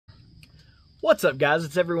What's up, guys?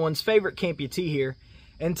 It's everyone's favorite Camputee here,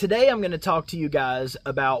 and today I'm going to talk to you guys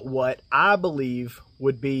about what I believe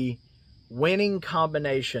would be winning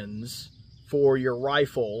combinations for your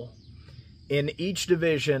rifle in each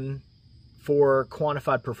division for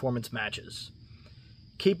quantified performance matches.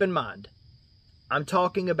 Keep in mind, I'm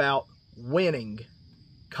talking about winning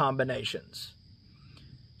combinations.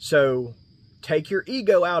 So take your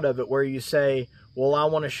ego out of it where you say, well, I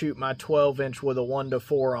want to shoot my 12-inch with a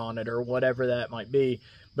 1-4 on it or whatever that might be,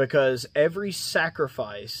 because every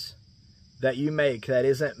sacrifice that you make that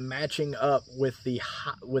isn't matching up with the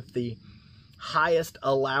highest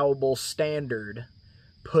allowable standard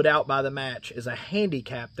put out by the match is a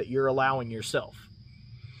handicap that you're allowing yourself.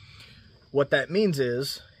 What that means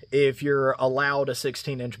is, if you're allowed a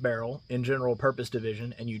 16-inch barrel in general purpose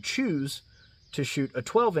division and you choose to shoot a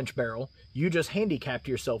 12-inch barrel, you just handicapped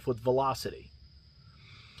yourself with velocity.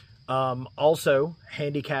 Also,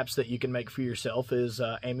 handicaps that you can make for yourself is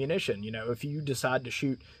ammunition. You know, if you decide to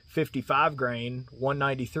shoot 55 grain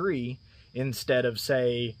 193 instead of,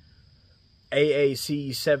 say,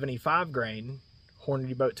 AAC 75 grain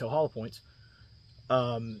Hornady boat tail hollow points,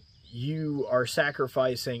 you are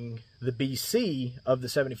sacrificing the BC of the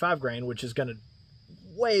 75 grain, which is going to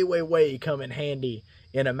way come in handy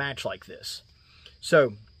in a match like this.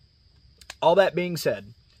 So, all that being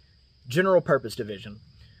said, general purpose division.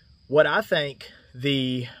 What I think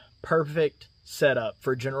the perfect setup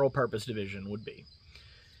for general purpose division would be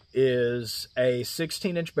is a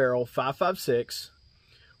 16-inch barrel 5.56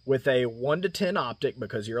 with a 1-10 optic,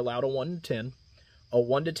 because you're allowed a 1-10, a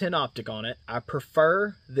 1-10 optic on it. I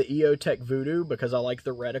prefer the EOTech Voodoo because I like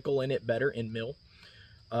the reticle in it better in mil.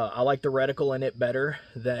 I like the reticle in it better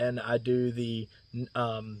than I do the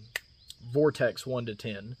Vortex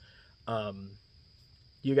 1-10.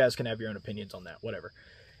 You guys can have your own opinions on that, whatever.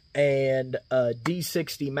 And a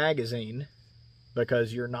D60 magazine,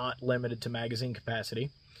 because you're not limited to magazine capacity,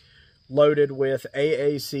 loaded with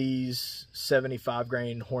AAC's 75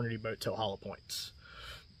 grain Hornady boat tail hollow points.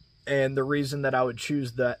 And the reason that I would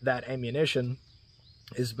choose that ammunition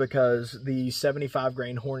is because the 75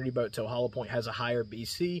 grain Hornady boat tail hollow point has a higher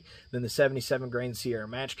BC than the 77 grain Sierra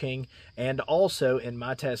Match King, and also in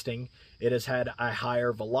my testing it has had a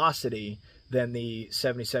higher velocity than the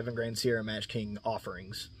 77 grain Sierra Match King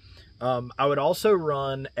offerings. I would also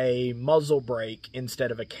run a muzzle brake instead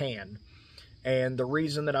of a can. And the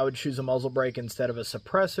reason that I would choose a muzzle brake instead of a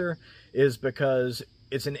suppressor is because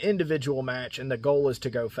it's an individual match and the goal is to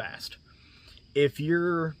go fast. If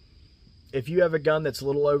you have a gun that's a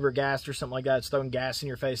little over-gassed or something like that, it's throwing gas in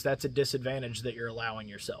your face, that's a disadvantage that you're allowing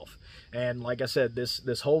yourself. And like I said,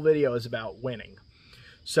 this whole video is about winning.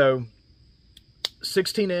 So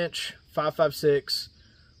 16-inch 5.56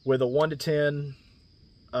 with a 1-10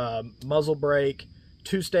 muzzle brake,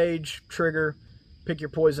 2-stage trigger. Pick your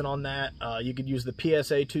poison on that. You could use the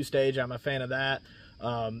PSA 2-stage. I'm a fan of that.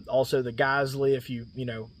 Also the Geissele, if you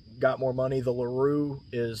got more money. The LaRue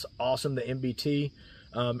is awesome, the MBT.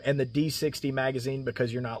 And the D60 magazine,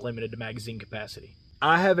 because you're not limited to magazine capacity.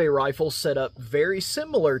 I have a rifle set up very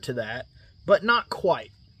similar to that, but not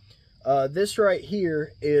quite. This right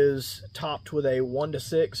here is topped with a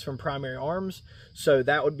 1-6 from Primary Arms, so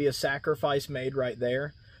that would be a sacrifice made right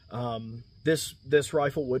there. This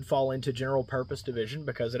rifle would fall into general purpose division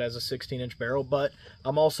because it has a 16-inch barrel, but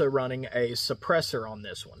I'm also running a suppressor on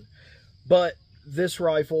this one. But this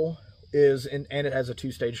rifle is, and it has a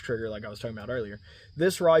 2-stage trigger like I was talking about earlier.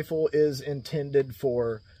 This rifle is intended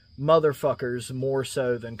for motherfuckers more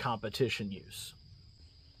so than competition use.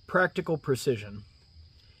 Practical precision.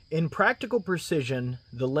 In practical precision,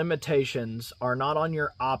 the limitations are not on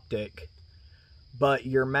your optic, but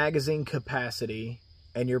your magazine capacity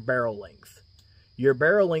and your barrel length. Your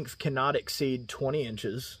barrel length cannot exceed 20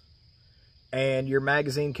 inches, and your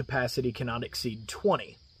magazine capacity cannot exceed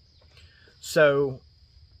 20. So,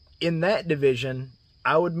 in that division,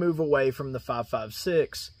 I would move away from the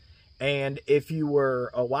 5.56, and if you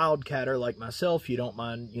were a wildcatter like myself, you don't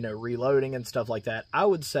mind, reloading and stuff like that, I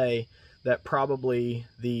would say that probably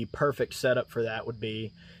the perfect setup for that would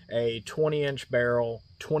be a 20-inch barrel,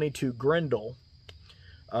 22 Grendel,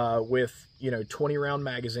 with 20-round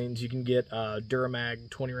magazines. You can get Duramag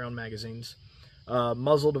 20-round magazines.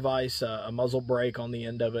 Muzzle device, a muzzle brake on the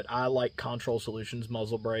end of it. I like Control Solutions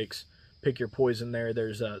muzzle brakes. Pick your poison there.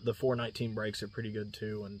 There's the 419 brakes are pretty good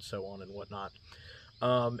too, and so on and whatnot.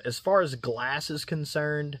 As far as glass is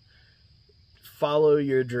concerned, follow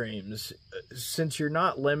your dreams. Since you're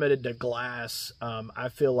not limited to glass, I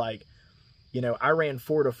feel like, I ran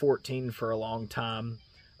 4-14 for a long time.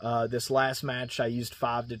 This last match I used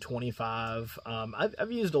 5 to 25.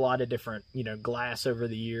 I've used a lot of different, glass over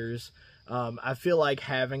the years. I feel like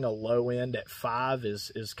having a low end at 5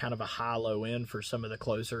 is kind of a high-low end for some of the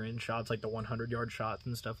closer in shots, like the 100-yard shots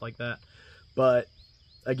and stuff like that. But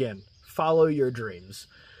again, follow your dreams.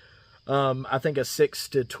 I think a 6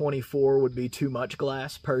 to 24 would be too much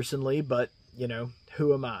glass personally, but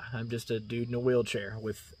who am I? I'm just a dude in a wheelchair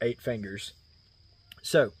with 8 fingers.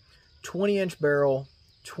 So 20-inch barrel,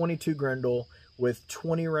 22 Grendel with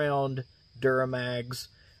 20-round Duramags,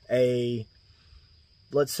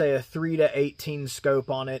 let's say a 3 to 18 scope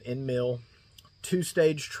on it in mil,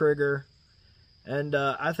 2-stage trigger, and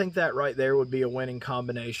I think that right there would be a winning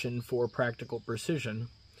combination for practical precision.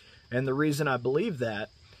 And the reason I believe that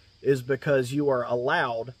is because you are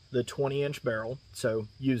allowed the 20-inch barrel, so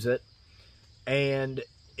use it. And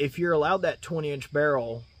if you're allowed that 20-inch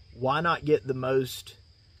barrel, why not get the most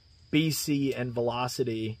BC and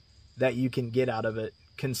velocity that you can get out of it,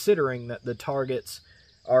 considering that the targets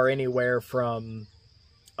are anywhere from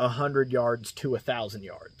 100 yards to 1,000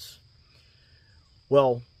 yards.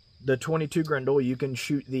 Well, the 22 Grendel, you can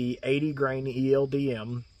shoot the 80 grain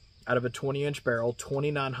ELDM out of a 20-inch barrel,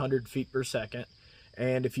 2,900 feet per second.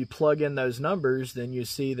 And if you plug in those numbers, then you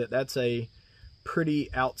see that that's a pretty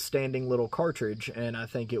outstanding little cartridge, and I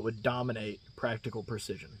think it would dominate practical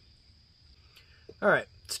precision. All right,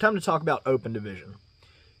 it's time to talk about open division.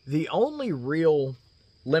 The only real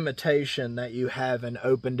limitation that you have in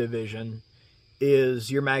open division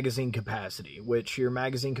is your magazine capacity, which your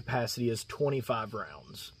magazine capacity is 25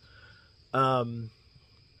 rounds.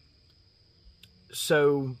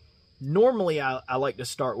 So normally I like to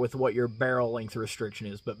start with what your barrel length restriction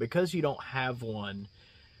is, but because you don't have one,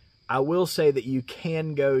 I will say that you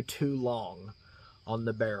can go too long on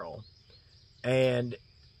the barrel. And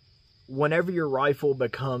whenever your rifle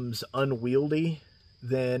becomes unwieldy,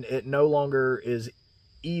 then it no longer is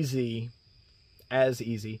as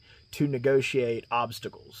easy to negotiate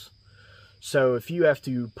obstacles. So if you have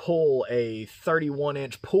to pull a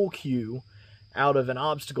 31-inch pull cue out of an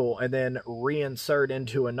obstacle and then reinsert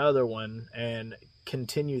into another one and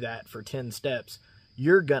continue that for 10 steps,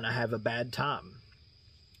 you're gonna have a bad time.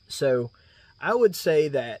 So I would say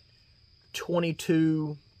that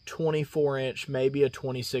 22, 24-inch, maybe a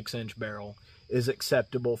 26-inch barrel is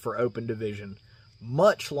acceptable for open division.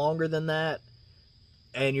 Much longer than that,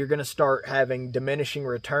 and you're going to start having diminishing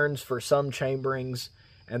returns for some chamberings,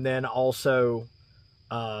 and then also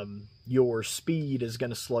your speed is going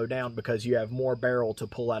to slow down because you have more barrel to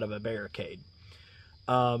pull out of a barricade.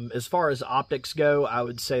 As far as optics go, I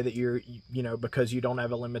would say that because you don't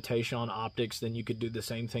have a limitation on optics, then you could do the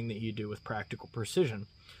same thing that you do with practical precision.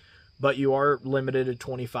 But you are limited to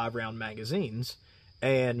 25-round magazines,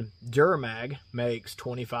 and Duramag makes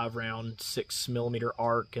 25-round 6mm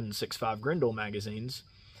ARC and 6.5 Grendel magazines.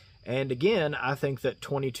 And again, I think that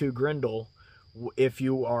 22 Grendel, if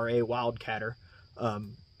you are a wildcatter,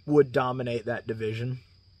 would dominate that division.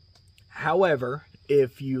 However,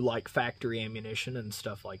 if you like factory ammunition and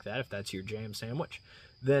stuff like that, if that's your jam sandwich,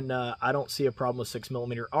 then I don't see a problem with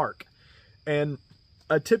 6mm ARC. And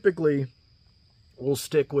I typically will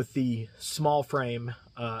stick with the small frame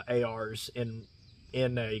ARs in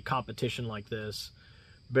a competition like this,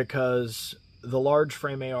 because the large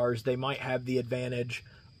frame ARs, they might have the advantage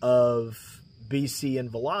of BC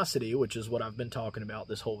and velocity, which is what I've been talking about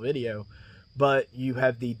this whole video, but you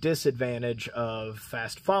have the disadvantage of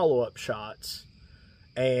fast follow-up shots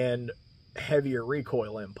and heavier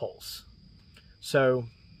recoil impulse. So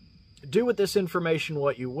do with this information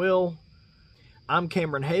what you will. I'm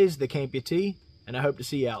Cameron Hayes, the Camputee, and I hope to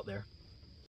see you out there.